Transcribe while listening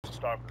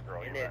stalker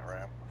girl, you met,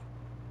 right?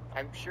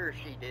 I'm sure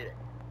she did it.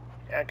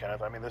 Yeah,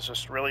 Kenneth. I mean, this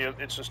is really,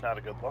 it's just not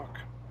a good look.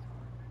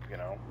 You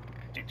know,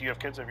 do you have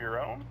kids of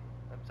your own?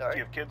 I'm sorry? Do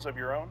you have kids of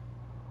your own?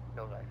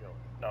 No, I don't.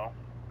 No?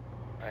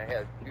 I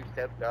have 2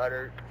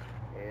 stepdaughters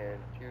and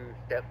 2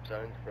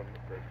 stepsons from the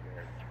first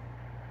marriage.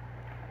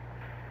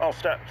 Oh,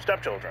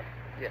 stepchildren?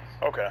 Yes.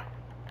 Okay.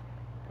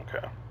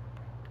 Okay.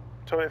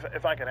 So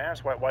if I can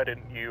ask, why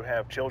didn't you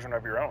have children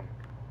of your own?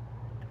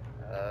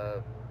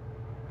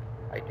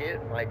 I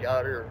did. My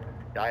daughter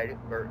died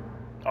at birth.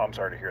 Oh, I'm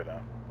sorry to hear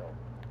that.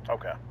 So.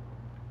 Okay.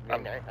 I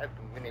mean, I had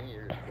many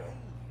years ago.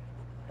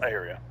 I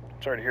hear you.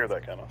 Sorry to hear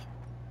that, Kenneth.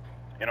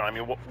 You know, I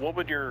mean, what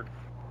would your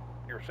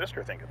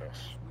sister think of this?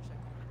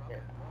 Yeah.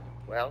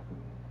 Well,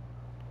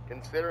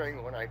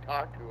 considering when I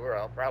talk to her,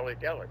 I'll probably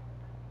tell her.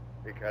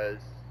 Because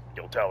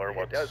you'll tell her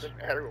it doesn't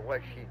matter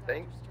what she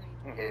thinks.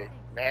 Mm-hmm. It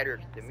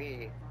matters to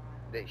me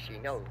that she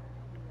knows.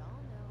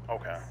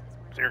 Okay.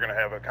 So you're going to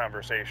have a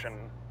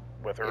conversation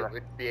with her? It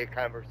would be a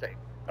conversation.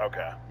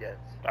 Okay. Yes.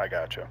 I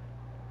gotcha.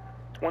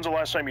 When's the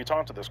last time you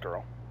talked to this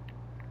girl?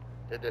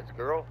 To this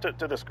girl?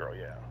 To this girl,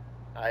 yeah.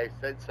 I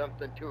said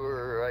something to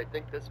her, I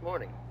think, this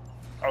morning.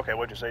 Okay,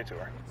 what'd you say to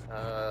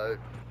her?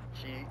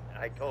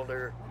 I told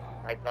her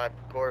I thought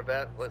the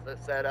Corvette was a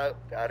setup,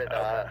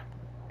 da-da-da. Okay.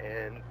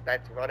 And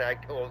that's what I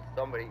told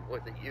somebody.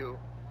 Was it you?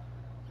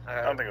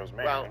 I don't think it was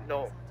me. Well,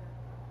 no.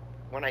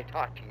 When I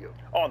talked to you.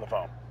 Oh, on the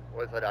phone.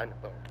 Was it on the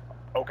phone?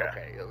 Okay.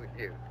 Okay, it was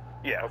you.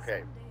 Yeah.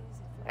 Okay.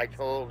 I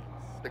told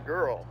the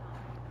girl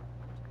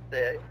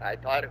that I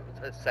thought it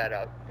was a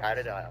setup,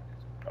 da-da-da.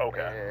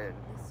 Okay. And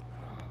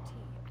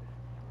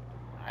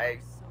I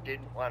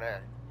didn't want to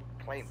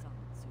claim it.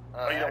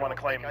 Oh, you don't want to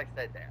claim? I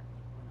said that.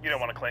 You don't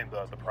want to claim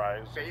the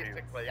prize?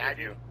 Basically, I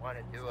didn't want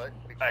to do it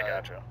because I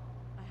gotcha.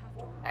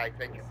 I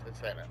think it's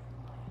a setup.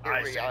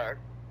 Here we are.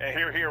 And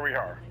here we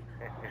are.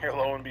 Here,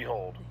 lo and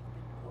behold.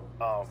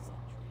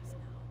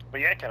 But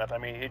yeah, Kenneth, I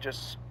mean, it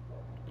just,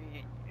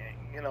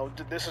 you know,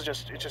 this is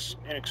just, it's just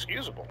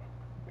inexcusable.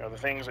 You know, the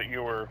things that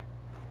you were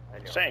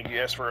saying. You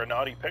asked for a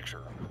naughty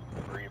picture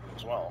for even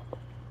as well.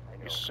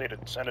 You say to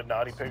send a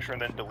naughty picture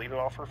and then delete it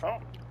off her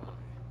phone.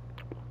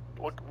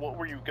 What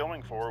were you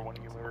going for when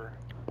you were,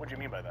 what do you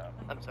mean by that?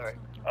 I'm sorry?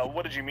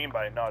 What did you mean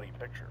by a naughty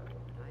picture?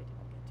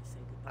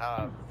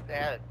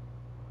 That,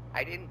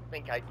 I didn't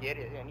think I'd get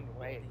it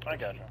anyway. I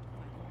gotcha.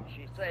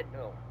 She said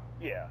no.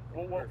 Yeah.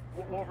 Well,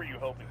 what were you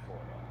hoping for?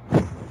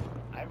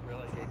 I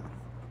really didn't.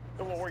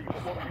 What were you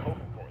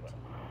hoping for then?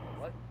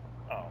 What?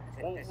 Oh.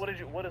 Well,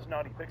 what is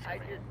naughty picture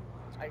mean?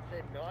 I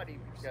said naughty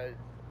because,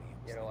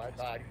 you know, I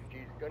thought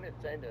she's going to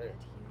send a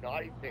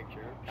naughty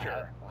picture.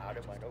 Sure. Out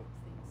of my notes.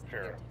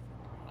 Sure.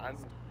 I'm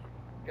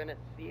going to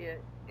see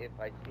it. If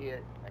I see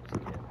it, I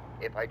see it.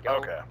 If I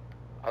don't, okay.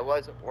 I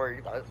wasn't worried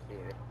about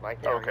seeing it. My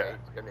hearing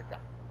aid's going to die.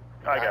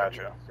 I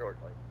gotcha.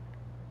 Shortly.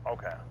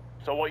 Okay.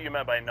 So what you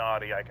meant by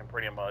naughty, I can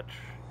pretty much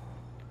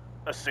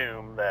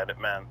assume that it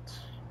meant,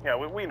 yeah,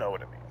 we know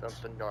what it means.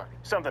 Something naughty.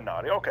 Something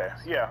naughty. Okay.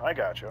 Yeah, I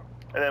gotcha.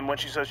 And then when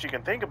she says she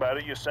can think about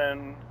it, you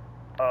send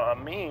a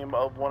meme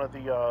of one of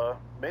the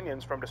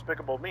minions from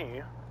Despicable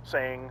Me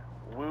saying,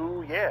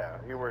 "Woo, yeah."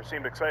 You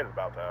seemed excited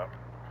about that.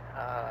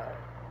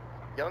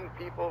 Young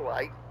people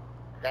like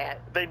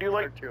that. They do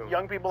like cartoon.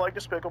 Young people like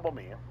Despicable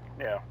Me.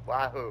 Yeah.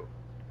 Wahoo.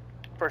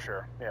 For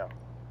sure. Yeah.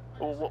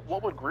 Well,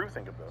 what would Gru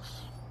think of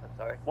this? I'm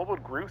sorry? What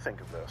would Gru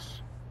think of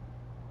this?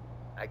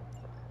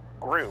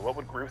 Gru. What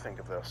would Gru think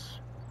of this?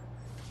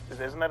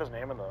 Isn't that his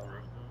name in the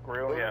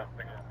Gru? Yeah.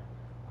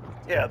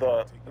 Yeah,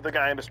 the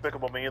guy in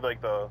Despicable Me,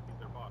 like the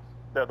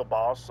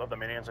boss of the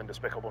minions in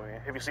Despicable Me.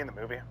 Have you seen the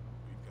movie?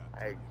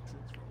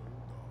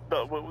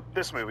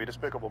 This movie,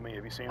 Despicable Me.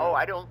 Have you seen it? Oh,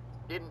 I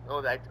didn't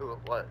know that's who it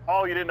was.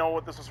 Oh, you didn't know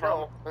what this was from?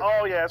 No.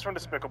 Oh, yeah, it's from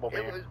Despicable Me.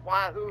 It was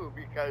Wahoo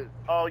because...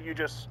 Oh, you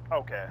just...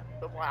 Okay.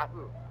 The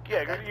Wahoo.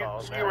 Yeah,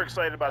 you were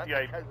excited about the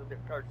idea. Because of the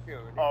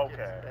cartoon.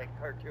 Okay. That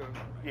cartoon.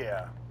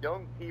 Yeah.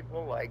 Young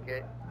people like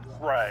it.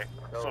 Right.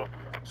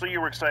 So you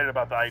were excited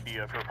about the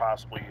idea for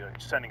possibly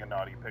sending a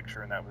naughty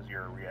picture, and that was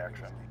your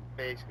reaction.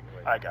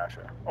 Basically. I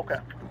gotcha. Okay.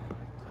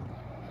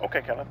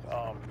 Okay, Kenneth.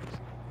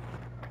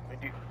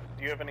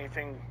 Do you have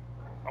anything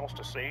else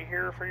to say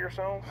here for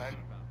yourself?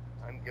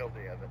 I'm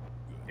guilty of it.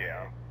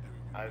 Yeah.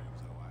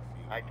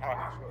 I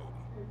talked to him.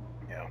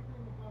 Yeah.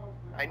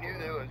 I knew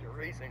there was a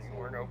reason you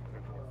weren't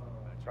opening for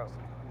it.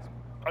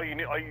 Oh, you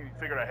knew? Oh, you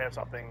figured I had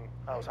something.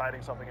 I was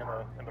hiding something in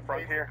the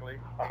front Basically.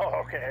 here.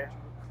 Oh, okay.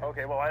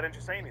 Okay. Well, why didn't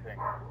you say anything?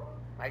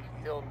 I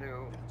still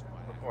knew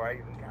before I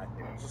even got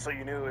there. So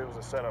you knew it was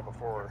a setup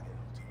before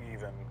you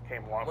even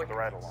came along with the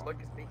ride along.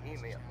 Look at the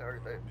email or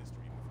the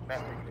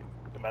messages.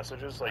 The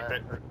messages like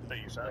that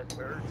you sent.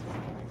 Hers.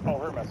 Oh,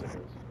 her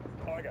messages.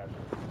 Oh, I got you.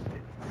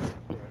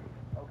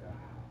 Okay.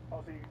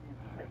 Oh, so you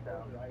skipped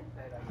down.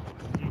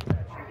 She did say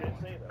that. You did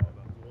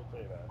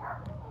say that.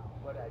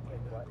 What I think?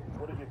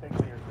 What did you think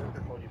when your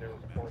sister told you there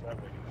was a Corvette?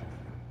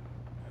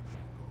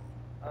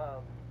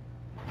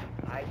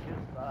 I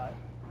just thought,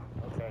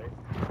 okay,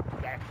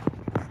 Jackson.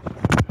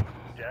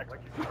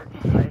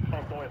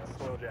 Oh,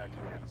 Doyle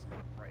Jackson.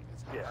 Right.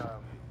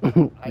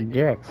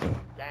 Yeah.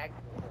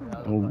 Jackson.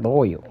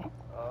 Boyle. I'm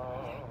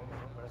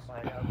gonna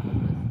find out what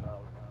this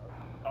about.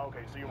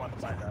 Okay, so you want to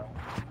find out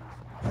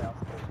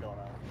what's going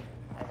on.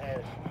 I had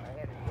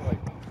a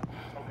choice.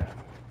 Okay.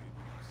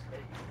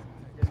 They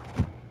just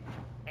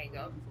hang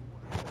up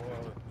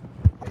or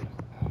they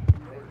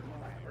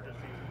Or just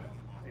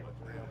see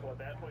what's real. So at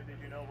that point, did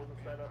you know it was a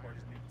setup, or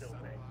did you still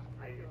think,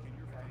 hey,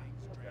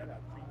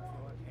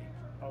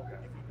 okay.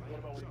 What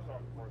about when you saw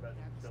it before that?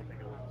 Did you still think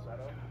it was a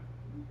setup?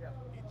 yeah.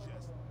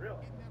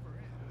 Really?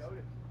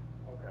 Notice.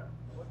 Okay.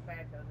 Look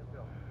back on the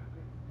film.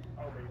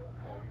 Okay.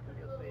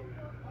 You'll see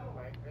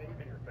my face.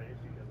 In your face,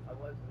 you can. I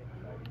wasn't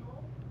excited.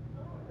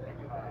 I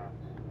knew I better.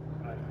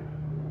 see.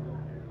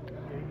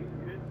 Yeah, you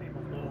did seem a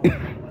little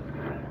less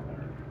excited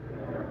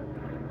there.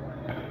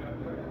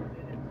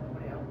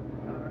 Somebody else.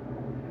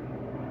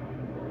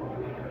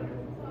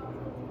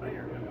 I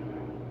hear you.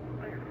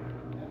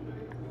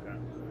 Okay.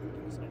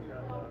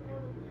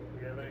 Do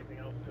you have anything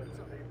else to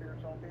say for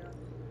yourself here?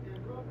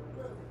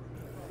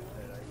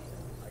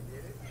 I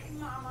did it.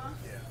 Mama.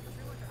 Yeah.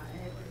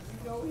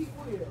 You know he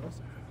will.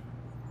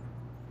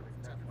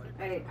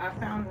 Hey, I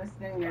found this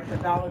thing at the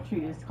Dollar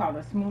Tree. It's called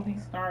a smoothie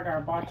starter.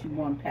 I bought you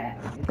one pack.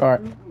 It's All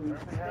right.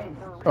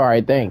 All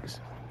right, thanks.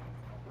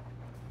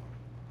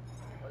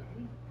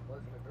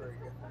 Wasn't a very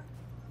good one.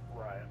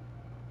 Right.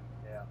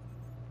 Yeah.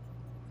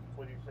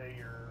 Would you say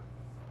your,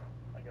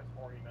 I guess,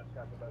 horniness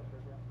got the best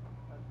of you?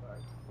 I'm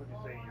sorry. Would you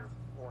say your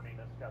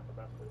horniness got the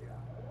best of you?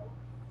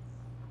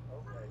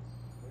 Okay,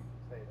 we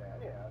can say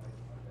that. Yeah. I mean,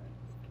 okay.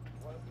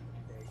 What a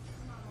mistake.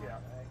 Yeah.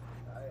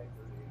 I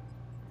agree.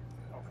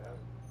 Okay.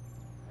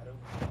 I don't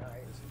deny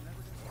it.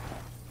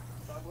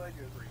 So I'm glad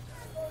you agree.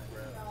 I'm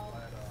glad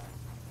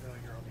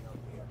you're on the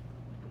other side.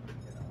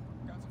 You know.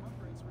 Got some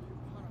upgrades for you.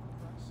 Hot off the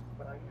press.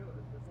 But I knew it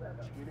was a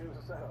setup. You knew it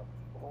was a setup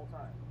the whole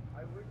time.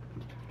 I would.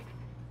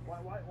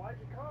 Why'd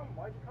you come?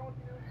 Why'd you come if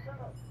you knew it was a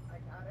setup? I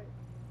got it.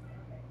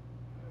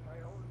 For my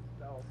own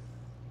self.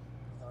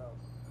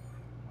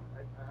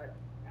 I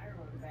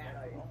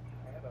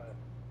have a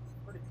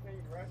pretty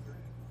clean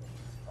record.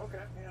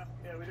 Okay. Yeah.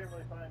 Yeah. We didn't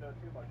really find out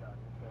too much on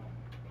you, so.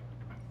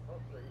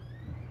 Hopefully,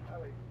 I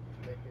would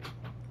make it.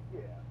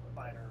 Yeah.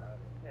 Minor.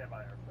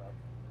 Minor stuff.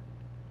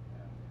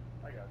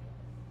 Yeah. I got you.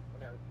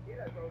 When I was a kid,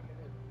 I broke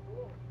into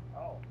school.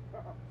 Oh.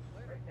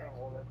 Right next to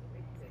the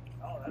big thing.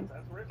 Oh,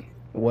 that's risky.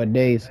 What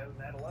days? As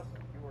an adolescent,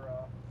 you were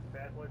a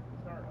bad boy from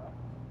the start, huh?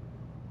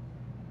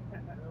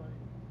 Really?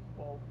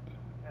 Well,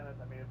 Kenneth,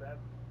 I mean, if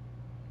that's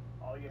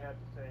all you had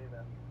to say,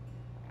 then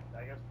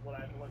I guess what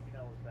I have to let you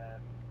know is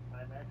that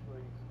I'm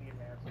actually Steve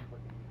Hansen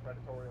with the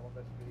Predatorial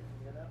Investigation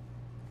Unit.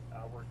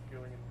 We're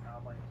doing an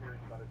online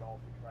series about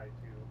adults who try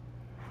to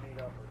meet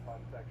up or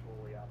talk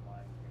sexually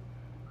online.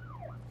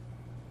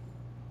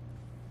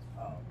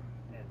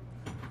 And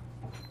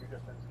you've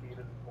just been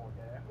skeeted in 4K.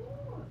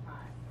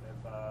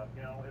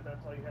 If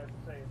that's all you have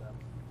to say, then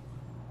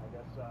I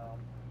guess,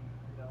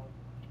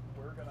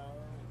 we're gonna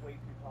wait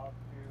to talk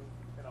to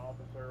an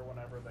officer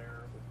whenever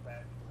they're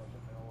dispatched to let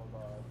them know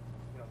of,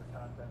 the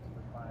contents of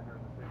the crime or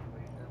the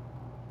situation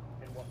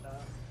and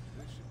whatnot.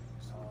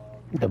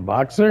 The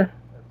boxer?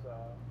 That's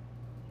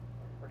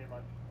pretty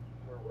much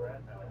where we're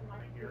at now.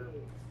 I mean, you're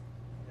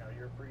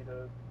free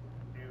to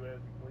do as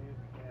you please.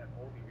 We can't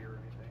hold you here or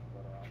anything,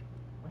 but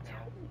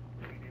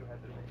we do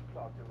have to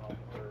talk to an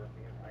officer.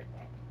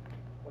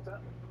 What's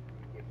that?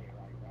 Give me a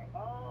right back.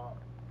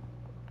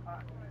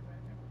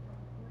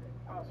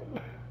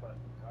 Possibly, but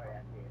Sorry,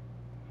 I did.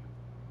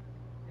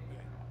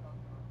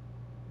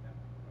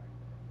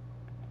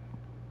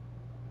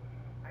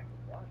 I can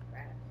walk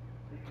fast.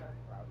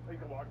 you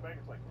can walk back.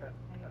 It's like 10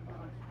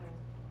 miles.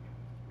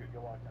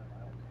 You'll walk 10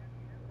 miles.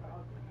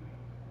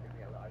 Give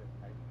me a lot of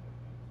time.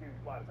 Give you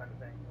a lot of time to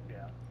think.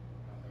 Yeah.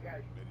 You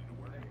guys ready to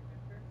work?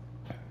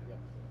 Yes.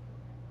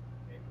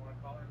 Hey, you want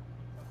to call her?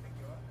 I'll pick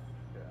you up.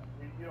 Yeah.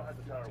 You don't have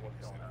to tell her what's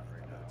going on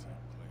right now.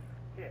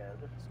 Yeah,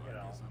 just,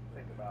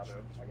 think about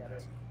it. I got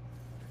it.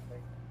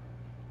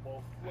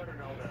 Well, let her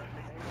know that.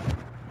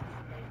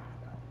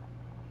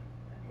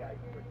 You guys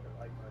put your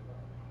life on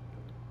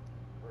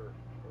for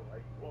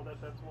life. Well,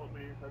 that's what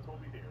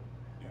we do.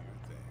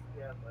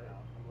 Yeah, but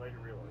I'm glad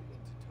you realize it.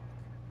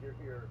 you're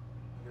here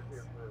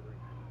for a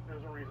reason.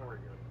 There's a reason we're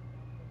here.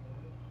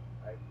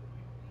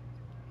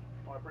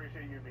 I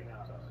appreciate you being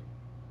honest.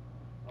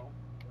 Oh?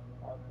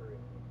 All three.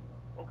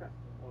 Okay.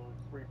 Well,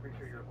 we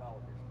appreciate your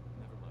apology.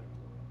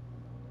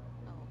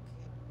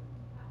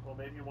 Well,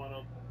 maybe you want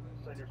to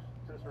send your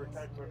sister a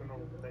text so I know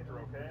that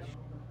you're okay.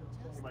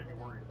 You might be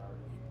worried about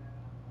it.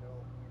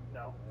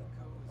 No?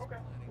 Okay.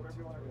 Whatever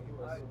you want to do.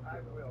 I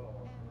will.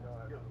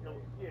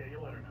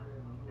 You'll let her know.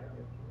 Yeah.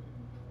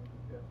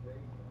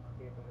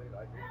 Can't believe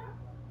I did it.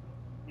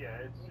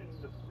 Yeah,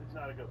 it's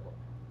not a good look.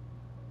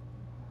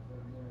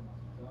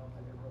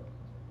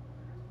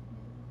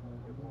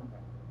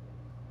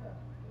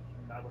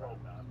 I would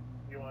hope not.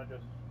 You want to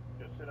just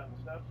sit on the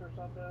steps or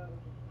something?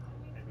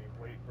 Maybe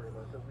wait for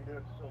because we do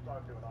have to still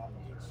talk to an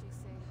officer. Did she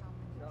say how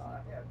many? No,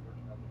 I had her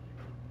come.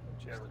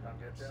 She ever come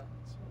get you?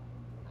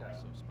 Okay.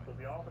 So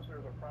the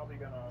officers are probably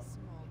gonna.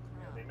 Small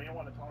crowd. They may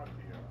want to talk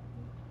to you.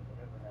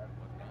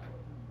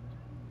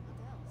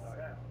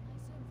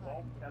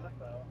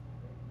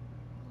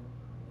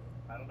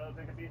 don't know if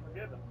it can be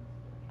forgiven.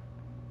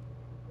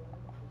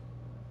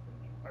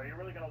 Are you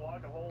really going to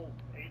walk a whole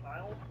 8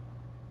 miles?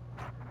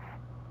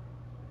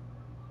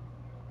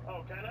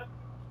 Oh, Kenneth?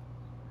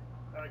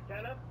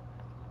 Kenneth?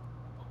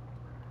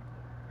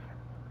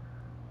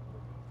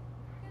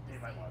 He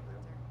might want to.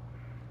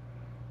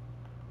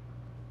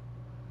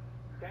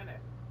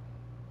 Kenneth?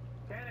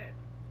 Kenneth?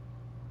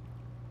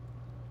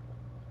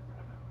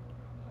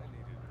 I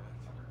needed that.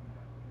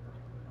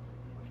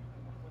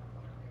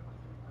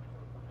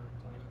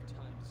 Don't have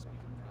time to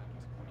speak in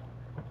private.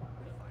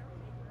 Did he fire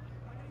me?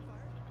 Am I getting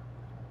fired?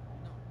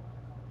 No.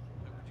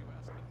 Why would you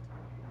ask that?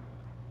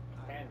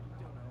 I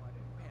don't know. I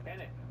panicked.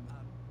 Kenneth?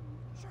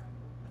 Sure.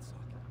 Let's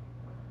talk.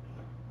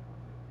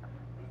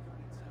 Eager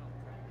needs help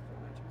coping with a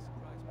magic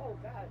surprise. Oh,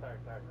 God.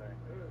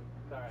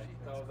 Sorry.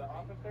 So the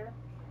officer,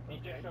 he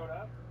just showed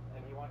up,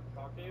 and he wants to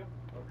talk to you?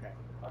 Okay.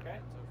 Okay?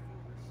 Hands are full,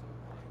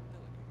 so I am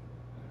delegating.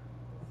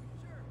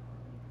 Sure.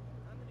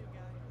 I'm the new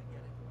guy. I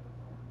get it.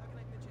 How can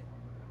I pitch in?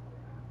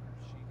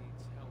 She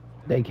needs help.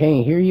 They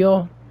can't hear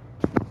y'all?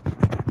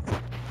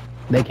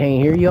 They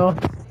can't hear y'all?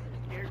 Sorry.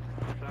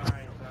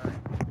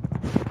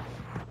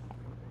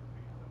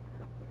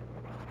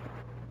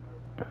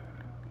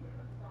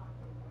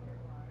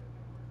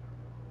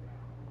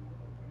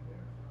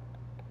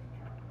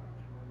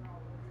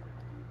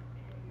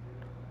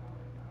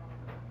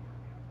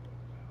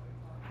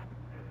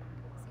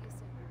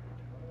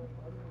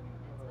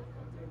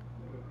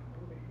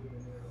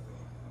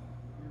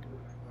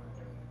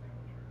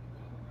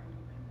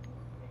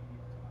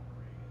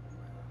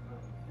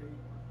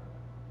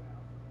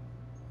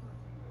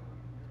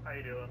 How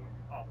you doing,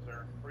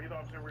 officer? Were you the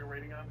officer we were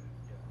waiting on?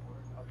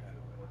 Okay.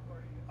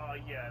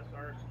 Yes,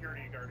 our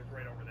security guard is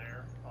right over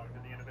there, talking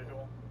to the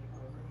individual.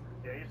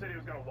 Yeah, he said he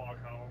was gonna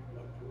walk home.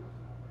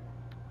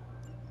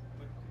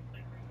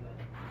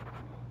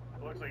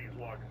 It looks like he's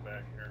walking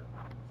back here.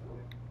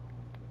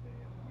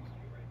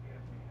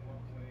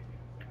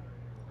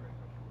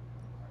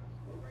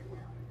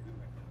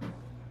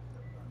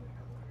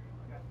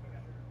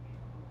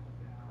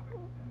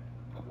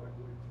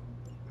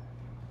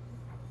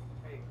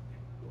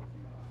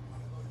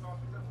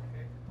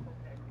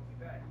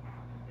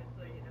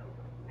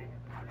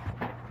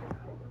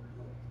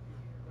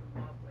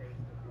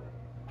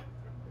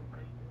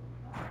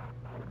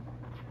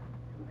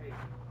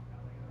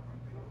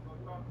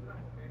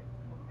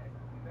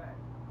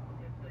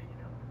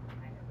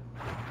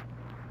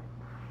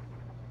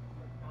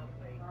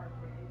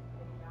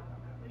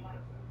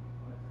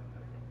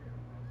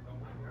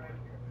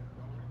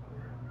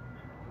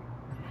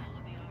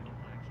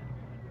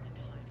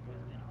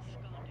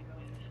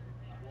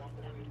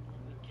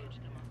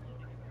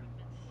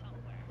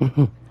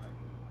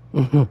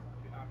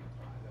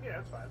 Yeah,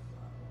 that's fine.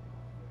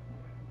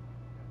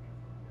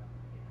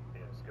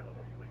 Yeah, just get a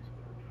little police.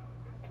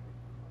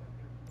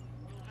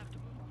 We'll have to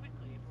move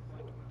quickly if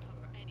we're going to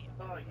recover any of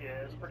it.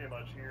 Yeah, it's pretty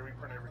much here. We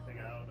print everything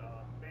out.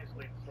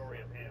 Basically, the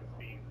story of him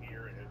being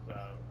here is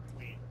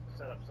we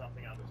set up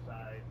something on the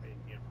side,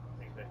 making him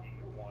think that he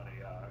won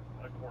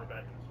a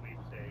Corvette in a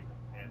sweepstake,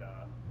 and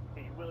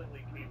he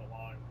willingly came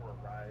along for a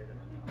ride, and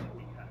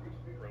we kind of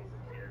just drove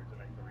him here to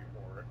make the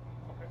report.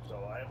 Okay.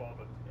 So I have all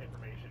the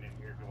information in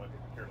here if you want to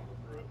care to look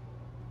through it.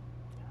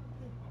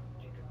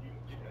 You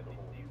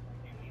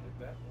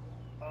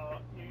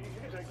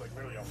can take like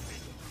really all the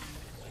pages.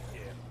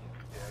 Yeah,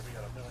 we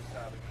got a million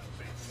copies of the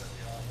pages at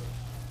the office.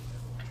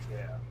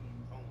 Yeah.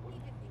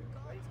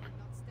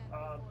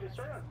 It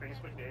started on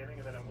Facebook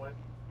dating, and then it went,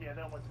 then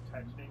it went to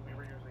texting. We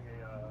were using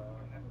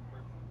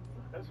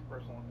that's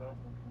personal info.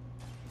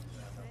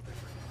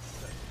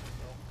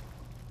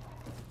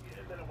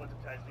 And then it went to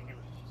texting. He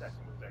was just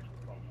texting with his actual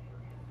phone number.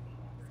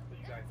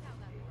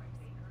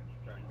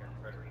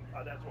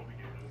 That's what we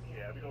do.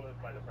 Yeah, we go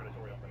by the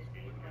predatory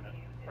investigation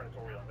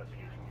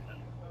unit.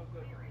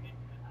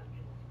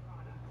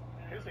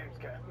 His name's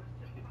Ken.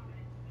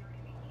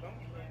 Some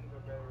friends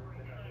are better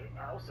than others.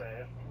 I'll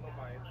say it.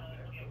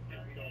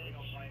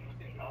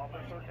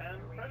 Officer Ken,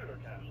 Predator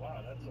Ken.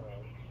 Wow, that's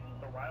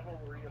the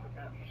rivalry of the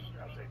Kens.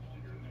 I'll say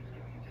 2 years.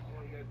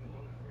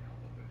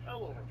 A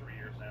little over 3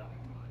 years now.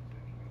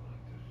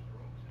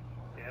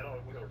 Yeah,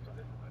 we over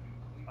time.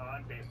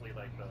 I'm basically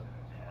like the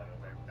head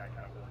of that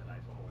kind of really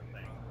nice little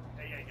thing.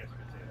 Hey, I guess you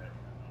could say that.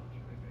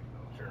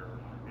 Sure,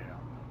 yeah.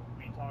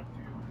 We talked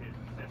to his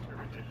sister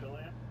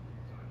initially,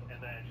 and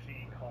then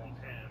she called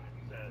him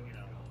and said, you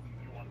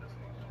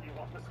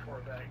want this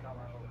Corvette, come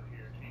on over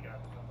here. She got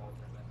to come over,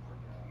 and that's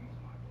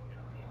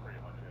pretty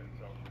much it.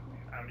 So,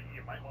 I mean,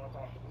 you might want to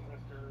talk to the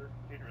sister.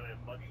 Didn't really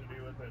have much to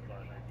do with it,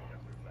 but I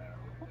guess it's that.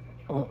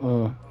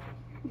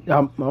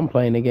 I'm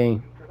playing the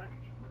game.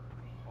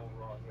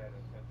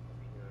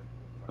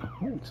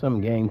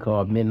 Some game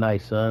called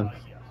Midnight Suns.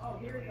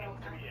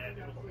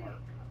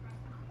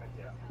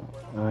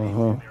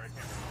 Uh-huh.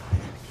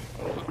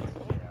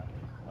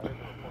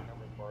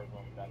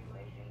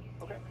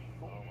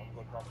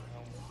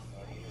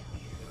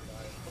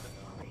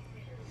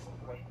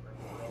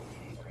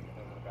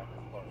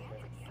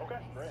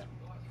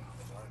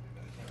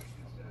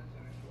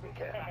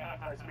 Ken.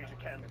 Nice to meet you,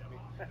 Ken.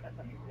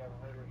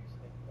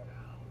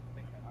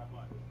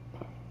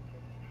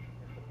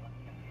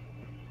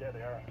 Yeah,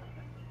 they are.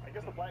 I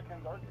guess the black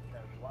hens are good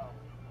Ken as well.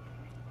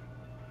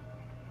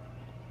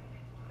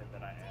 And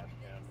then I asked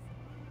him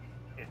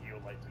if he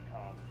would like to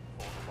come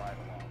for the ride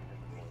along in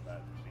the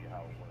Corvette to see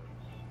how it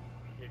works.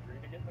 He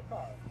agreed to get in the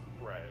car.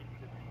 Right. He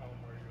didn't tell him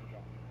where you were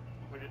going.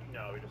 We just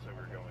said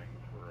we were going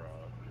for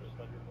Just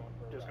like you're going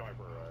for a just ride. going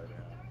for a ride.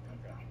 Yeah.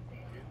 Okay.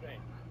 What do you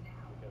think?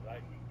 Because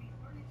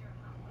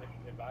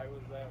if I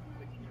was that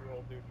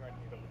 60-year-old dude trying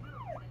to get over the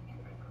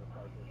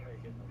car, says, hey,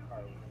 get in the car,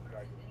 we're going to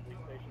drive to the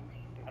police station,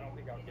 I don't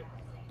think I would get in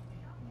the car.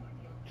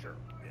 Sure.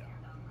 Yeah.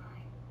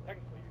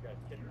 Technically, you guys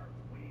kidnapped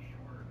me.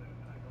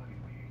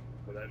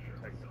 But that's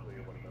technically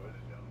what it is.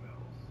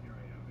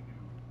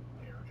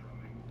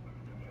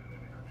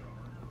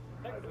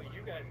 Technically,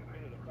 you guys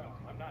committed a crime.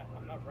 I'm not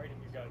writing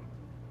you guys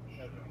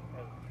as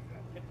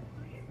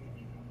kidnappers.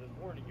 There's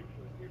more to you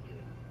for the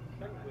future.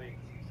 Technically,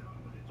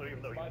 So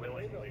even though by you the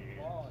way willingly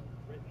the law is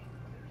written,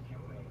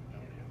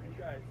 you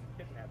guys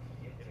kidnapped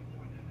somebody.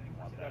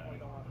 You definitely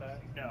don't want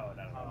that. No.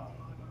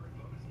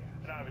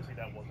 And obviously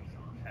that wasn't the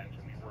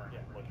intention. We weren't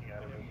looking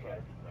at it as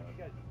You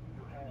guys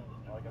have.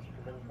 well, I guess we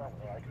committed a crime.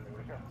 Or I committed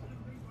a crime.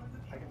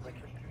 I can make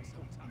it.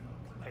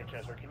 Hey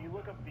Chester, can you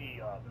look up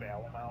the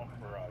bail amount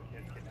for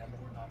kids kidnapping?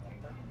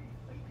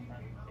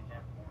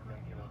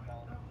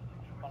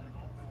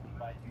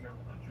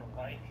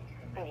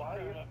 For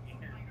life?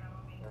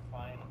 Or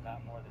fine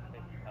not more than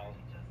 50,000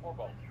 or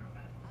both.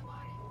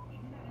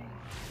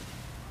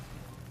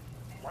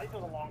 Life is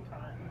a long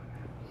time.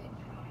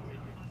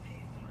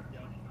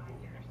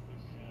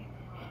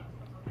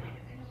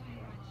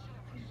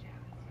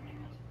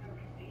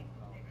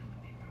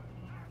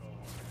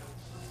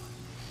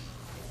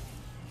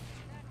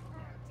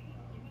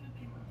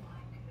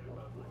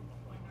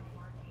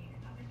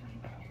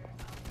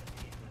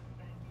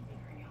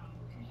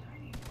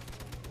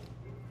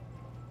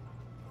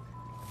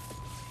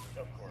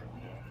 Of course,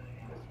 yeah.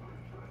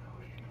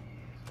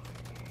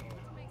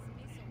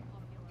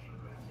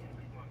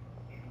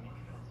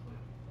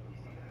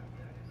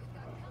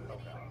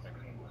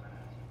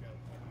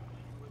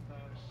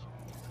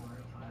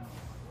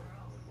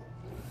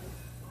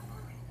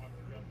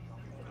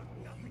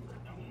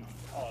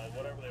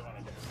 Whatever they want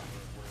to do.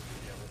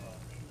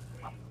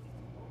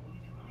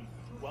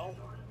 Well,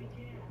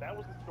 that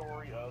was the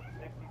story of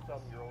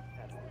 60-some-year-old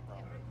Ken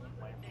from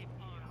Lansing.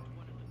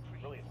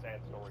 Really a sad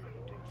story.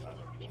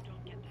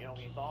 You know,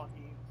 he thought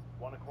he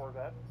won a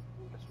Corvette,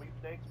 a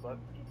sweepstakes, but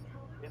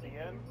in the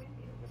end,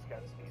 this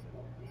got skated.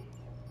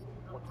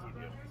 What can you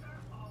do?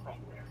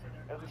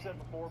 As we said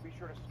before, be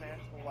sure to smash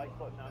the like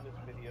button on this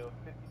video.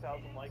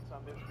 50,000 likes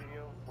on this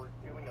video. We're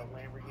doing a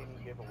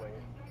Lamborghini giveaway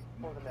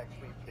for the next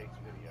sweepstakes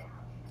video.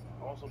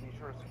 Also, be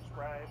sure to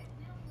subscribe,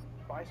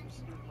 buy some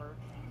Steve merch,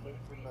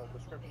 links in the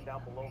description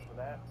down below for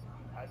that.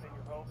 I've been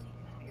your host,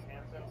 Steve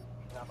Hansen,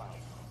 and I'm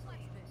out.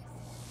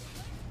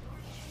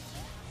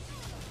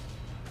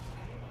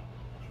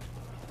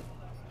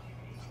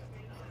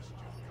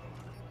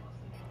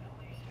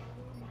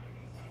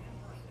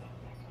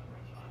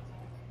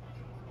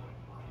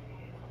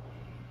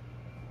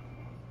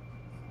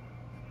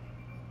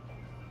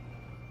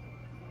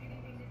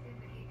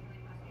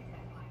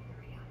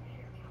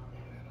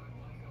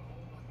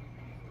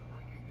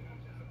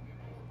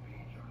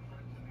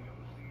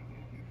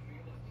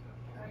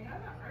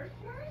 Another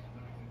earthquake?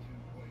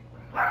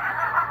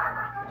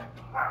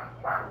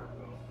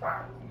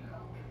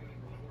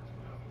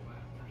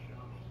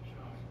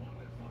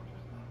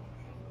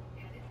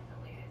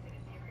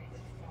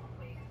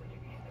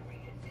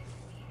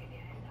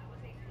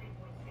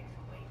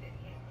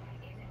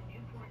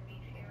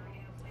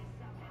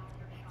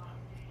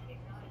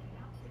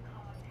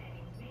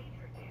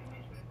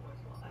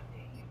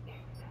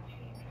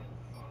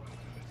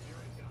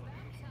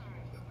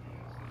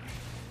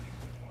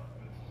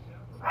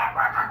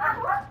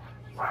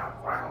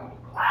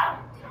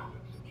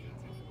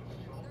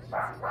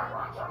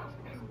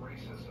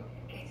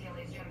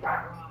 KTLA's Jennifer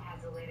Raw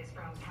has the latest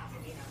from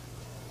Pasadena.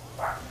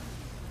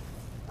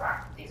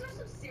 These are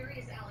some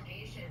serious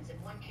allegations. In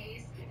one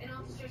case, an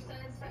officer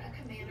says that a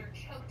commander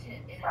choked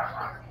him. In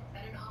another,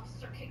 that an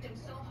officer kicked him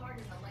so hard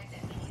in the leg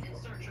that he needed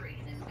surgery,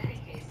 and in many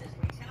cases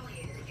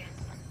retaliated against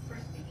him for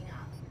speaking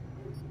up.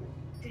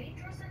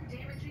 Dangerous and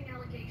damaging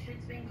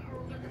allegations being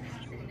hurled at the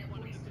Pasadena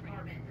Police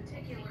Department,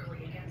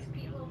 particularly against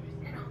people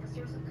and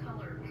officers of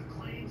color.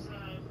 Claims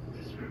of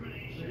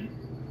discrimination,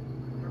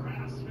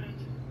 harassment,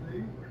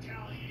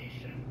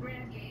 retaliation.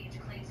 Brad Gage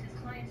claims his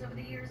clients over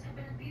the years have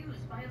been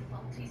abused by a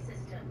faulty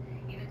system,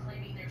 even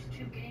claiming there's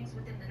 2 gangs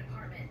within the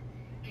department.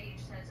 Gage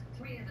says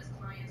 3 of his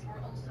clients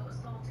were also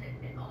assaulted,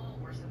 and all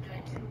were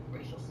subject to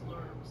racial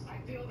slurs. I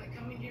feel that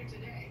coming here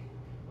today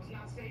was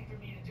not safe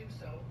for me to do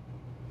so,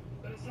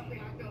 but it's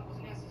something I felt was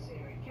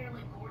necessary.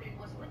 Carolyn Gordon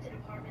was with the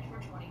department for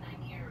 29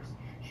 years.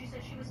 She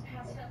said she was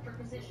passed up for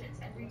positions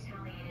and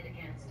retaliated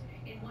against.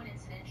 In one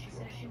incident, she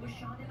says she was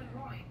shot in the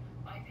groin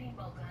by a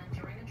paintball gun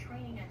during a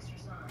training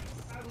exercise.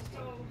 I was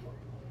told,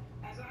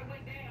 as I I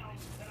went down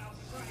that I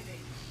was a crybaby.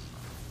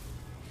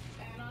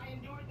 And I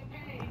endured the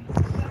pain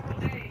for several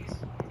days,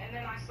 and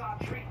then I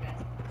sought treatment.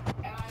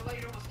 And I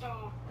later was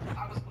told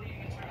I was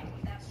bleeding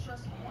internally. That's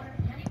just one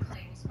of many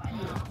claims by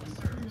the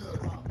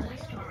officers. While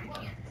police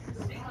department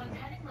speak on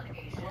pending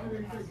litigation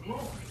with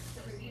Pasadena Police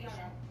Association.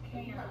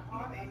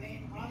 They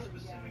named me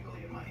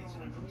specifically in my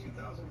incident from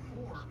 2004.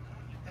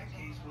 That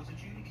case was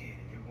adjudicated.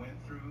 It went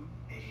through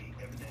a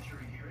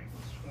evidentiary hearing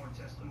with sworn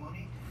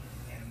testimony,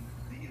 and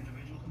the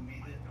individual who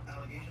made the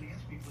allegation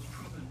against me was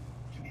proven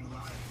to be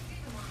lying.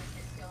 Stephen Lawrence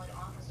is still an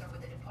officer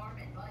with the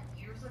department, but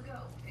years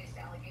ago faced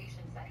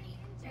allegations that he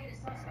paid a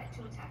suspect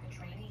to attack a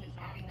trainee,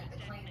 adding that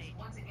the claims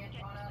once again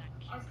brought up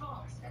are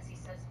false, as he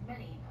says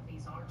many of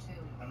these are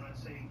too. I'm not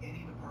saying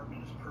any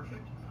department is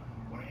perfect.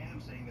 What I am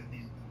saying that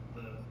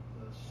the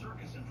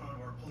circus in front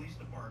of our police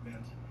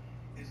department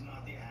is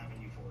not the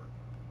avenue for it.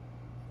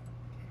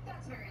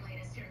 That's very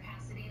latest here in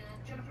Pasadena.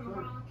 Jennifer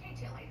McGraw,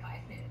 KTLA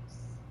 5 News.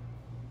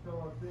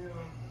 So if they're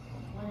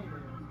complaining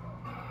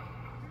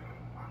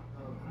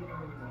of being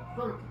in a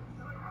circus,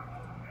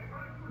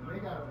 and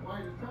they got a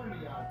white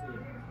attorney out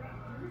there.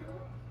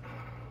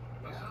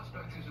 The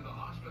suspect is in the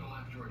hospital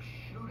after a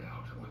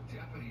shootout with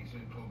deputies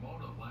in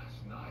Pomona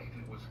last night.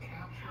 It was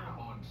captured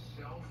on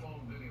cell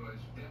phone video as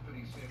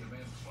deputies say the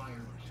man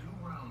fired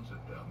 2 rounds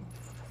at them.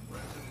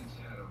 Residents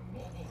had a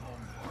mobile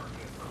home park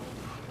and called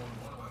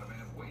 911 about a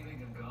man waving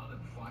a gun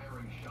and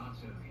firing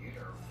shots into the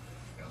air.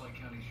 LA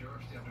County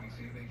Sheriff's deputies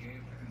say they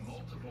gave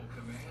multiple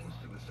commands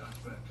to the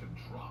suspect to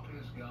drop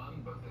his gun,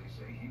 but they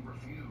say he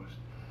refused.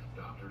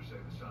 Doctors say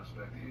the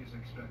suspect is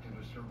expected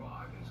to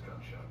survive his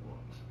gunshot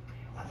wounds.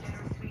 A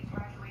bittersweet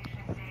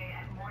graduation day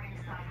at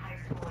Morningside High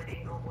School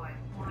in Inglewood.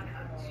 One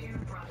of 2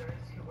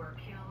 brothers who were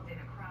killed in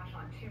a crash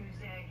on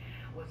Tuesday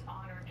was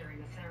honored during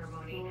the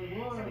ceremony.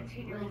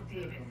 17-year-old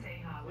David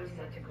Seha was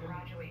set to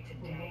graduate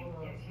today.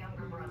 His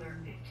younger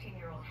brother,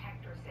 15-year-old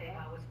Hector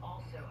Seha, was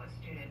also a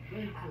student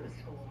at the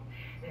school.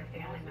 Their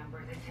family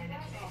members attended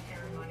today's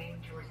ceremony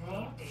to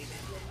receive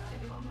David's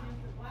diploma.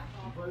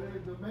 But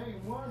the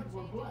main ones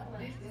were black.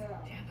 This is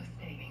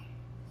devastating.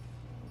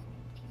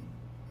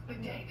 But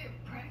David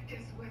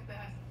practiced with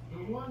us. The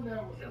one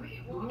that was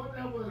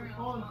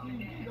on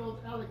TV,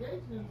 those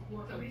allegations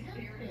were against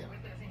him.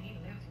 With us and he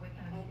lives with us.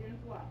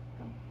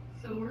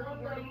 So the one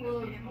that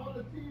was on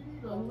the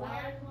TV, the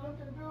lying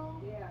looking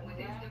dude, with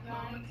his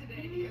diploma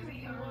today he's because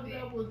he the one earned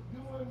that it. was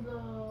doing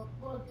the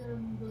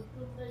fucking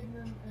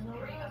discriminating and all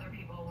 3 that. other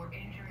people were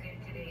injured in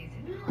today's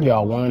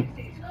Y'all won.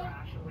 Tuesday's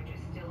crash, which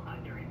is still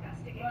under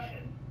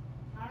investigation.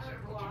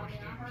 Several Jewish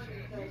students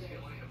at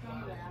UCLA have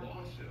filed a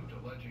lawsuit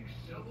alleging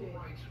civil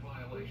rights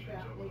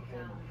violations of a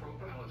former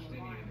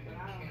pro-Palestinian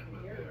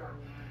encampment there.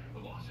 The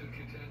lawsuit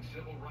contends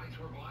civil rights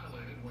were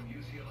violated when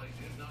UCLA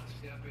did not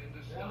step in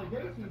to stop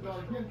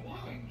activists from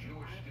blocking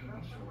Jewish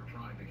students who were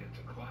trying to get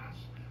to class,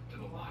 to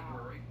the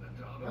library, and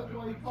to other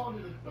buildings.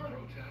 The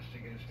protest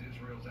against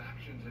Israel's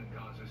actions in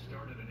Gaza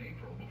started in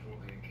April before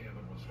the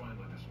encampment was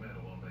finally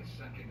dismantled on May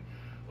 2nd.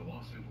 The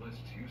lawsuit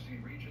lists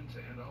UC Regents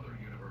and other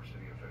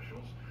university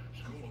officials.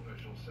 School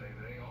officials say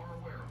they are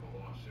aware of the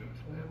lawsuit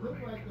and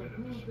remain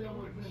committed to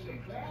supporting the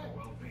safety and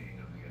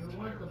well-being of the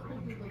entire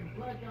Roman community.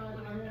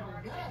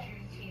 The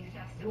Juneteenth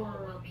festival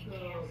will be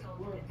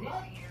canceled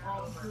this year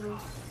over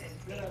costs and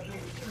safety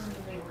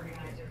concerns. The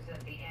organizers of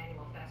the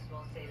annual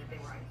festival say that they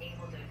were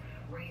unable to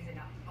raise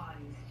enough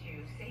funds to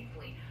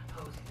safely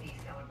host the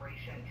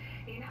celebration.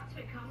 The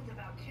announcement comes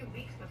about 2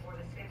 weeks before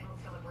the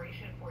scheduled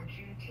celebration for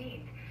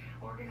Juneteenth.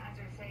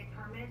 Organizers say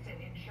permits and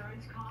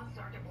insurance costs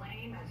are to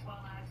blame, as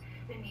well as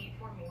the need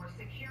for more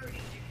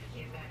security.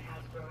 The event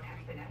has grown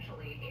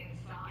exponentially in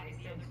size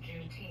since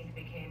Juneteenth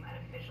became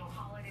an official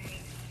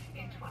holiday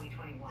in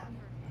 2021.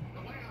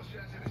 The White House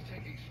says it is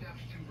taking steps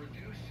to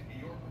reduce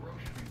your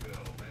grocery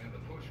bill, and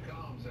the push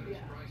comes as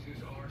prices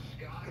are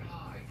sky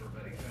high for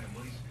many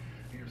families.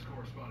 Here's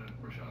correspondent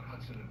Rashad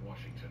Hudson in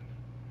Washington.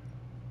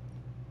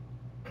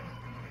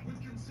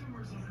 With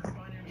consumers under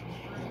financial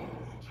strain,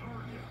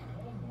 Target,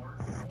 Walmart,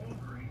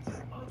 Walgreens,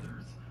 and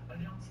others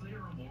announced they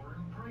are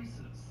lowering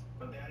prices.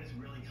 But that is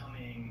really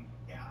coming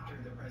after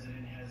the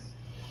president has.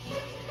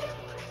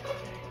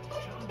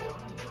 John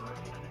Weinberg,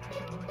 an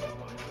economic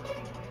advisor at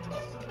the White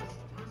House, says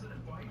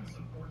President Biden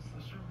supports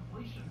the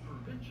Shrinkflation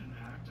Prevention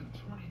Act of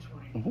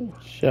 2024.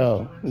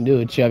 So, do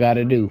what you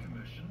gotta do.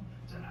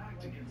 To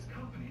act against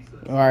companies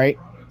that All right.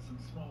 sell products in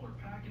smaller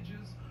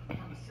packages for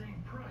the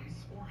same price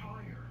or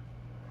higher.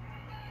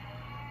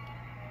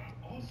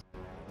 Also,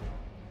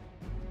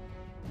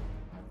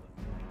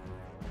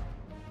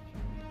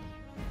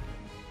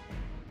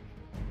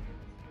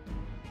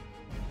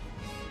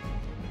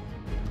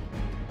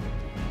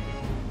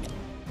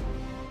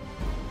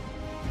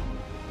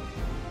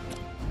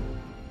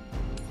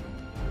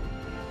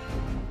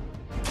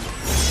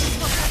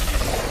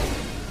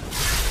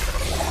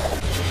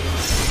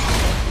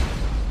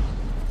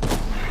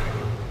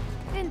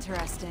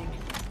 Interesting.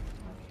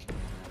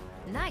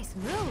 Nice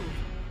move.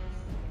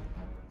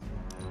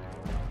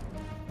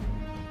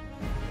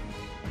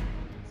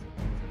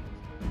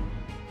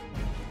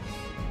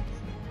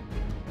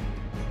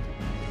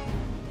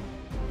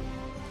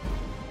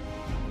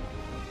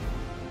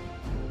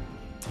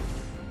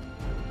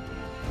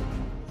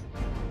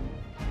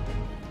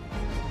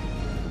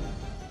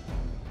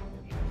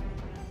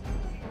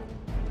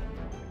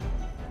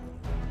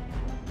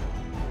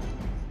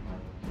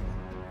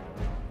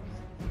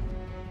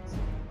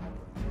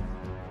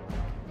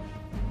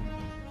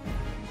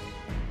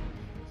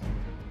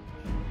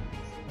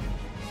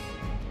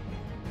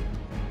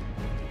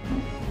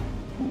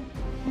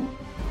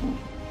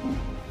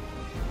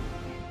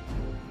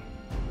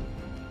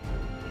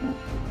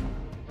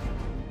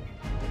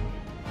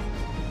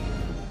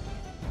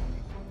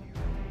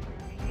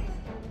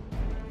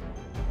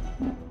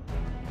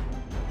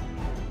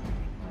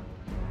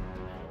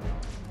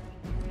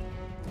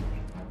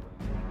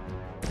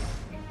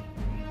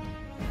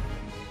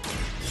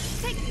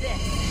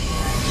 this.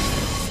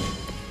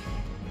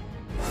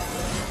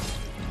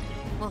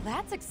 Well,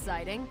 that's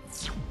exciting.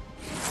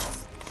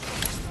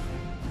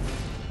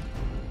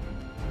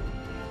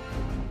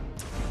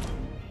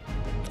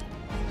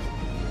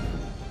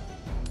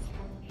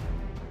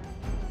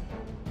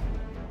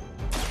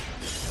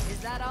 Is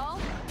that all?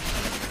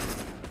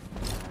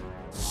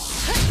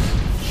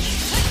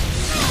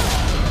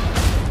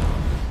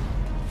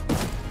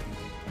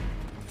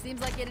 Seems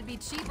like it'd be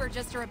cheaper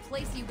just to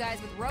replace you guys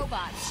with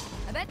robots.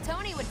 I bet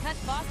Tony would cut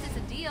costs as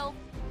a deal.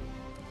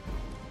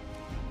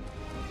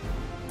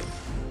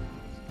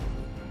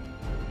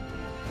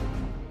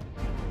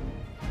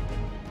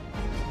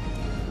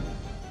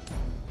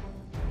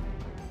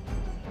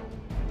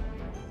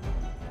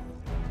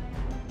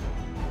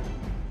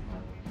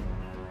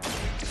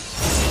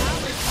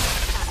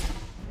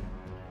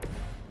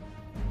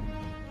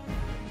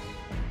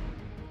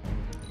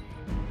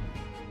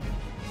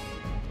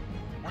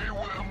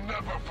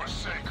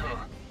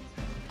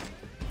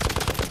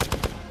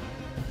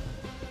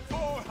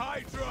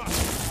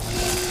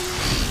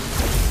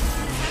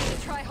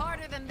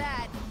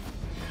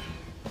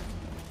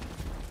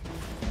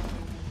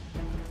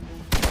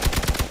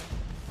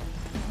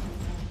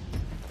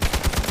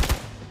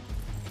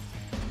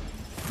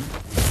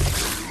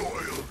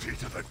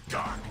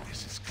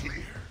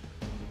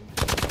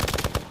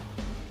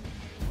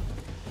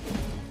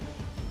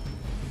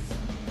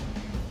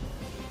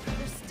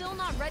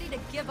 Ready to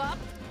give up?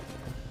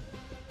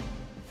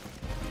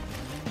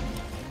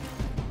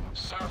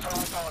 Serve her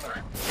with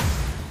honor.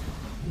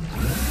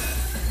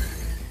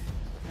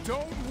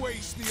 Don't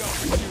waste the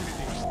opportunity.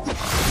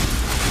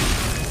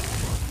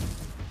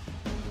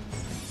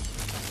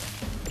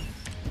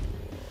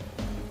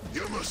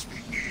 You must be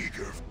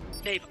eager.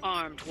 They've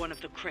armed one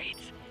of the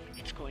crates.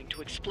 It's going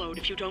to explode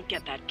if you don't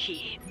get that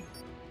key.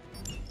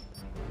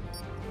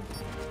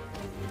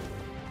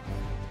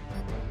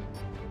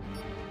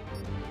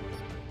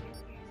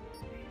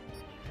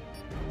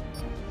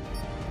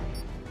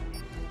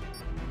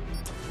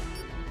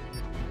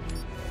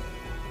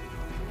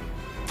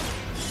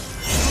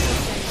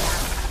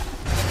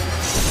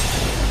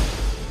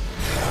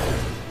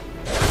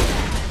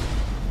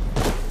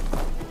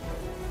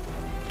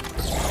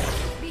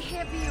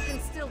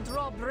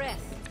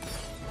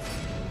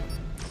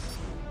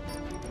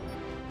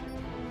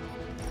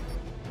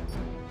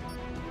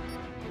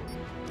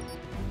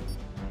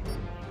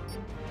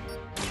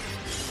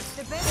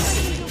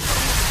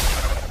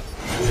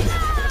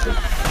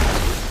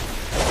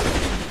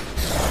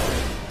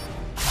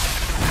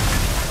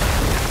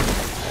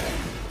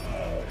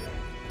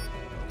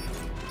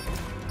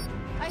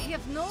 I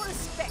have no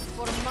respect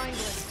for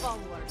mindless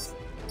followers.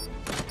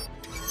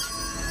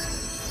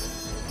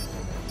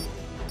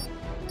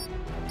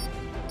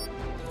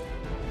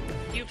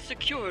 You've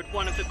secured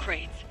one of the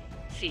crates.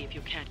 See if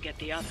you can't get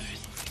the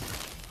others.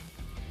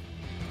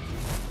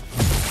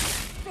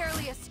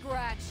 Barely a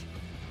scratch.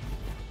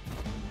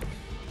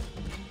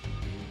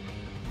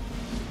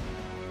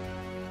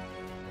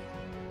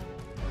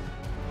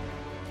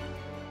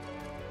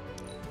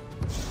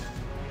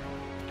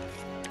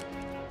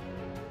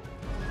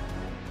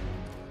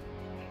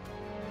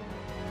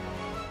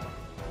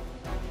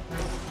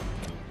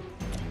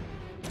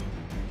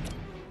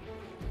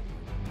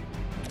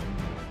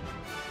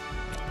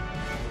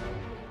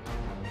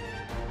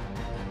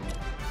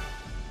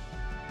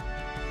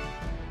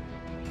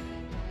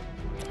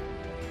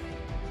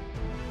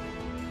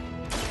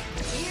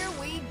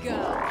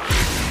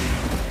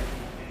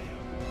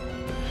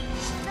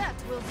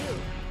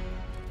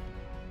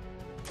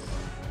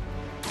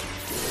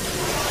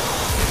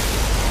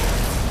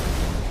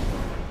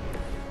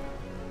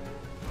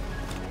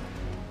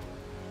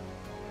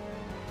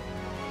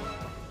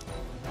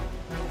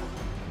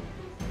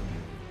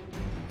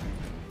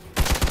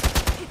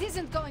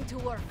 Isn't going to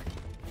work.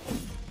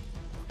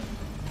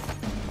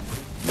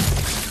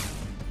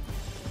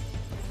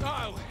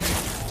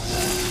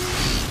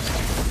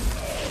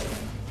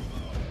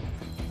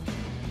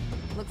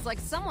 Looks like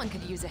someone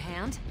could use a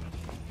hand.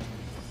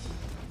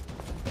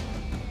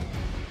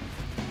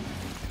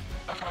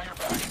 I've got your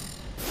back.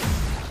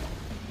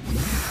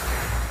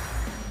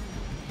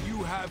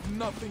 You have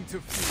nothing to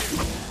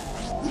fear.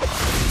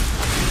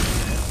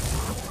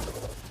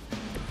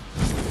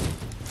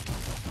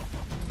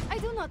 I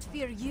do not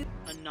fear you.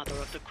 Another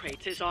of the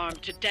crates is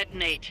armed to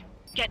detonate.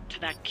 Get to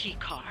that key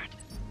card.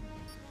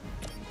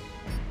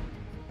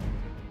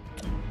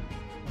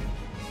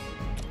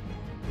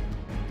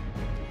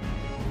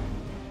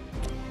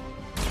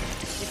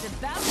 It's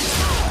about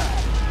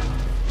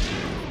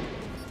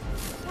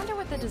wonder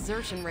what the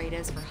desertion rate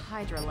is for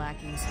Hydra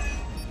lackeys.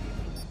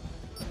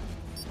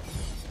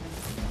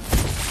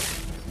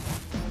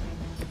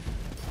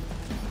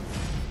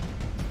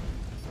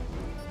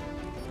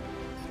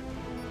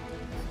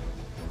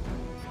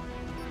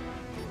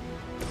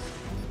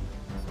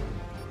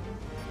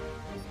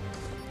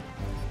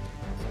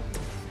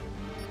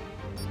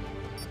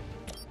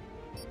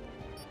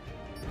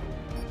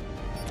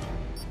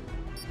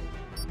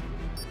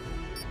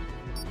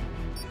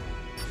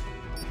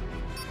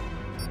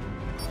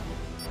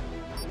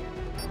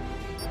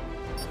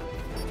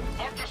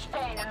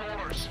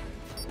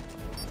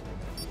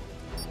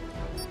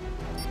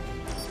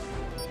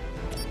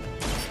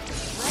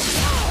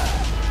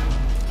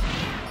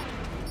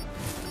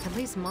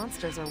 These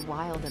monsters are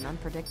wild and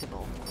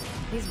unpredictable.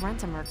 These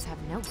Rent-A-Mercs have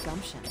no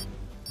gumption.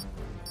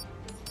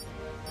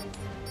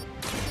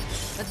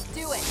 Let's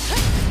do it!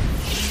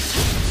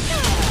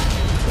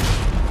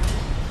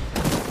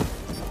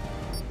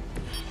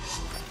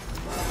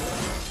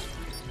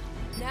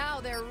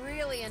 Now they're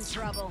really in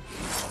trouble.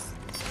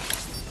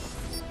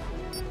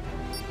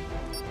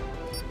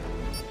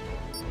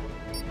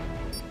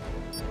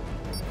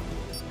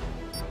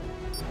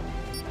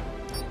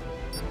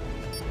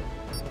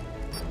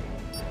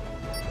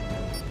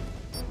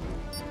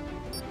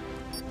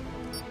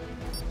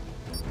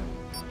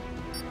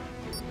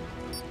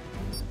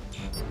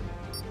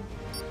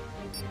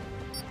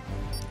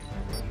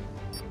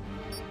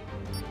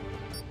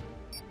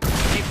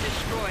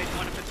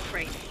 One of the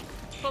crates.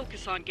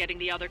 Focus on getting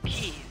the other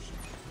keys.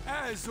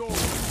 As always.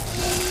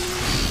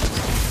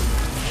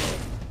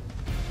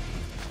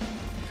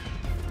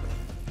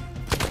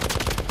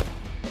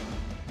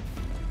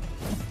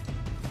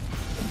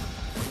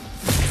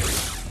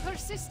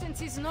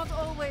 Persistence is not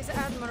always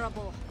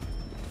admirable.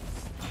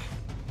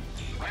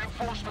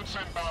 Reinforcements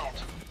inbound.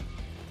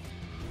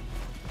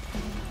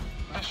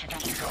 This should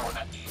get you going.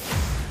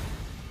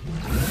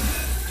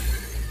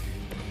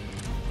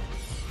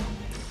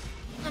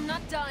 I'm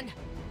not done.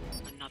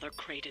 Another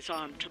crate is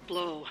armed to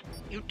blow.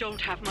 You don't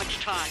have much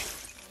time.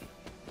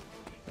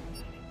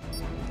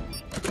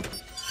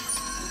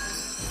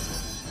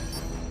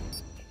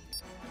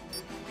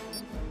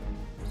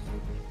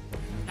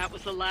 That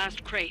was the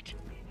last crate.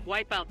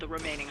 Wipe out the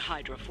remaining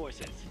Hydra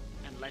forces,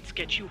 and let's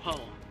get you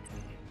home.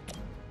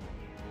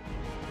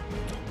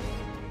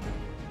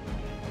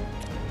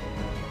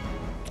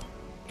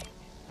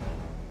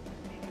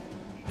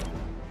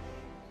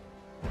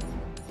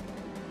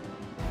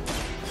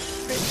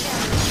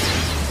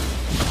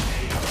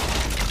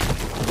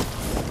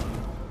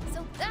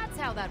 So that's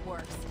how that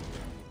works.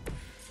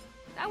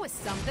 That was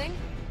something.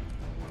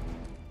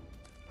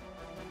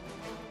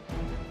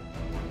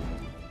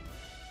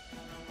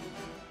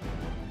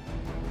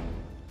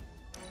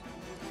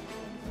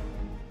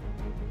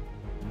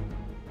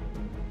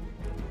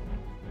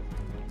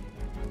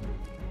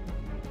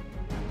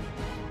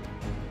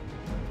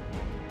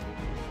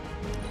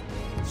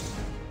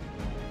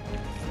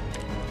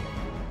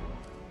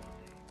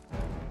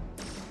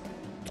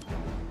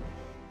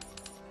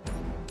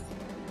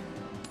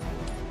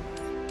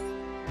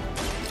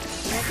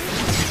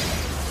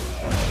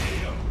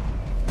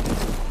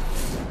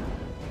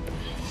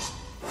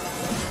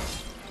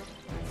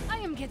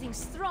 Getting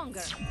stronger.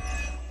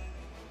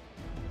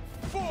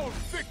 For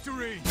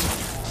victory!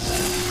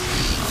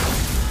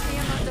 I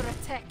am under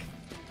attack.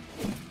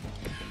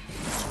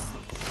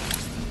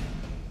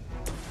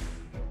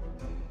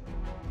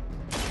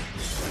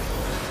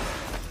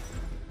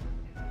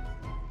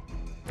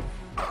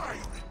 I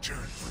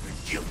return for the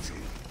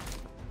guilty.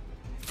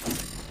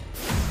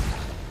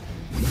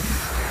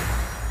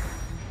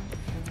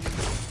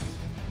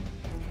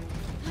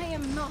 I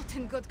am not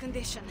in good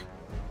condition.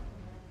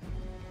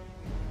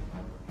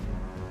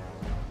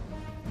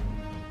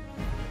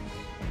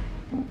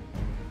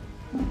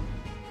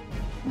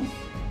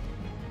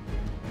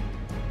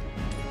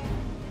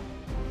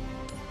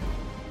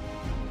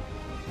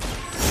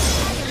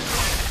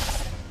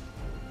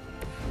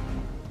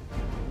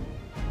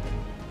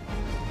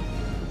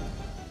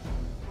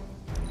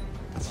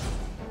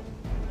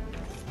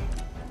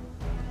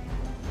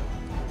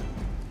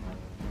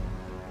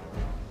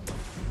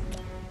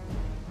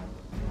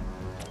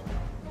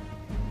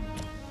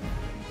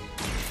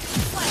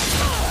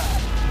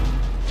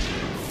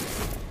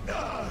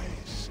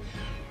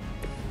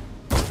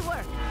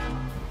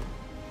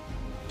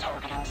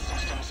 Targeting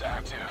systems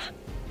active.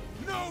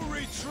 No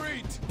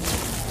retreat!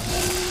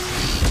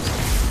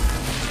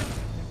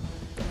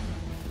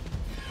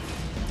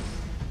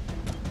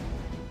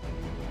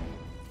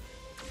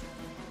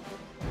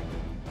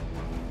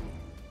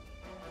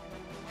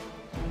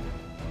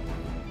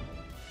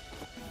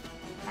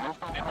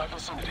 Movement in my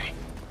vicinity.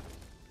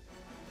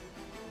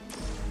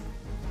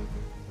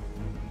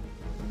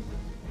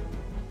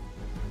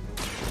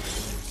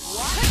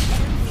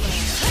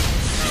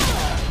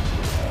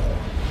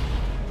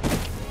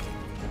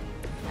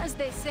 As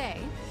they say,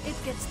 it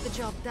gets the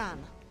job done.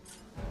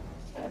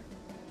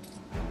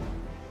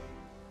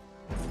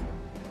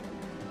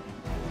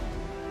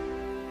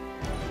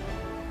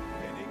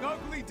 Getting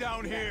ugly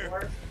down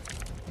here.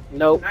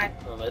 Nope.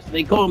 Unless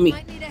they call me.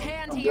 Might need a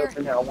hand I'm here.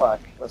 guessing now.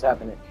 Watch. What's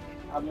happening?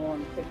 I'm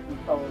on 6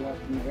 control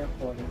left from the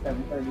airport at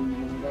 7:30. You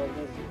want to go with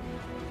this?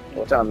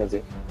 What time is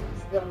it?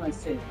 Still on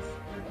 6.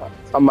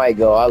 I might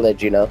go. I'll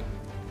let you know.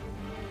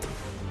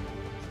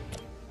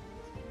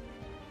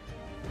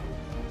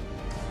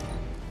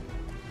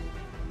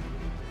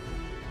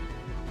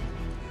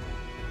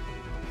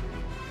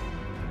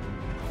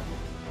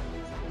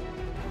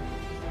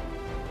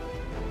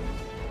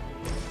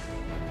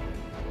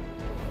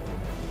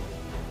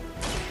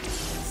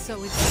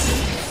 So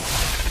it's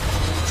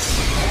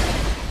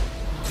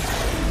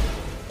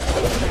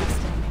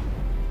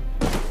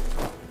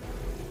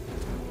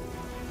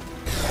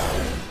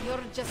Your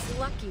just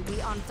lucky we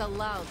aren't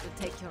allowed to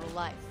take your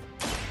life.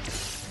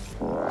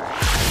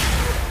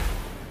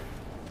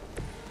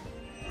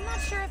 I'm not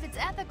sure if it's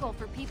ethical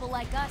for people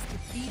like us to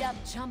beat up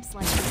chumps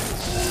like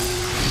this.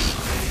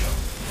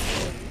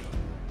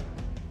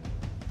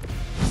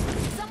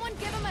 Someone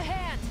give him a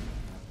hand!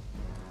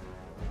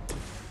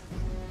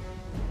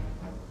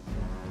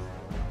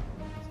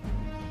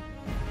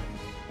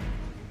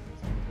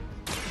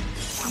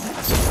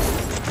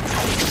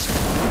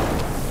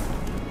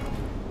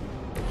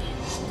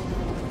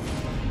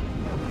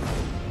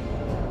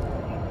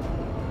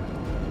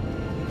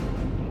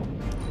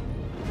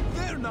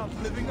 They're not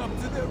living up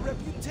to their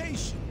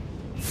reputation.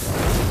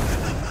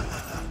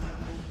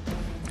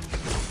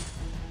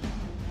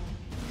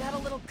 Got a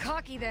little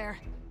cocky there.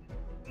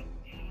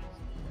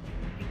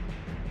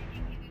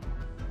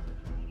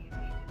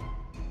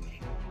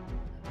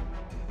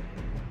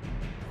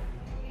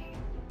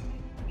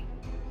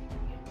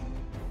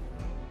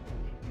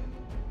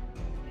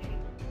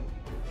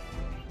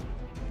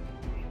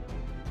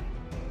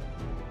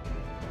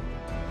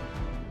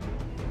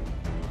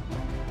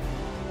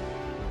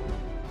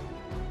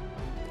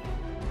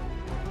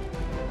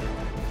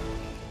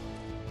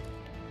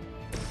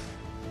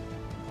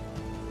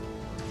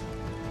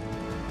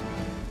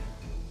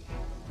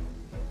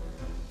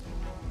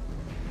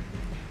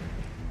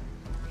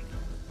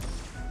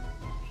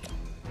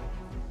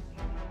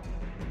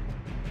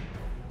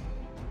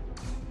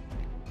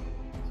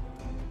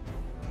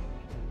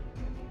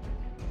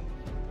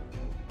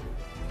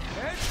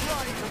 They're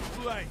trying to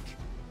flank.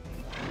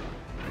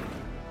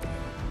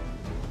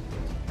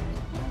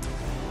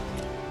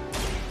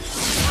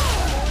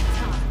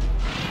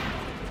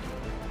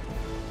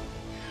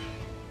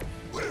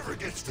 Whatever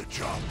gets the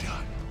job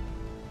done.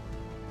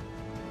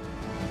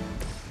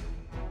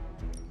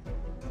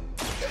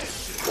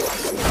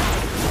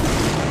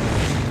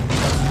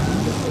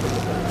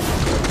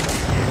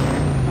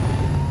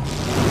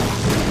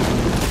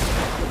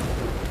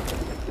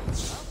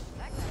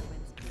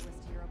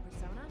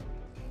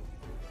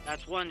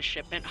 That's one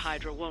shipment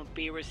Hydra won't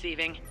be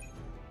receiving.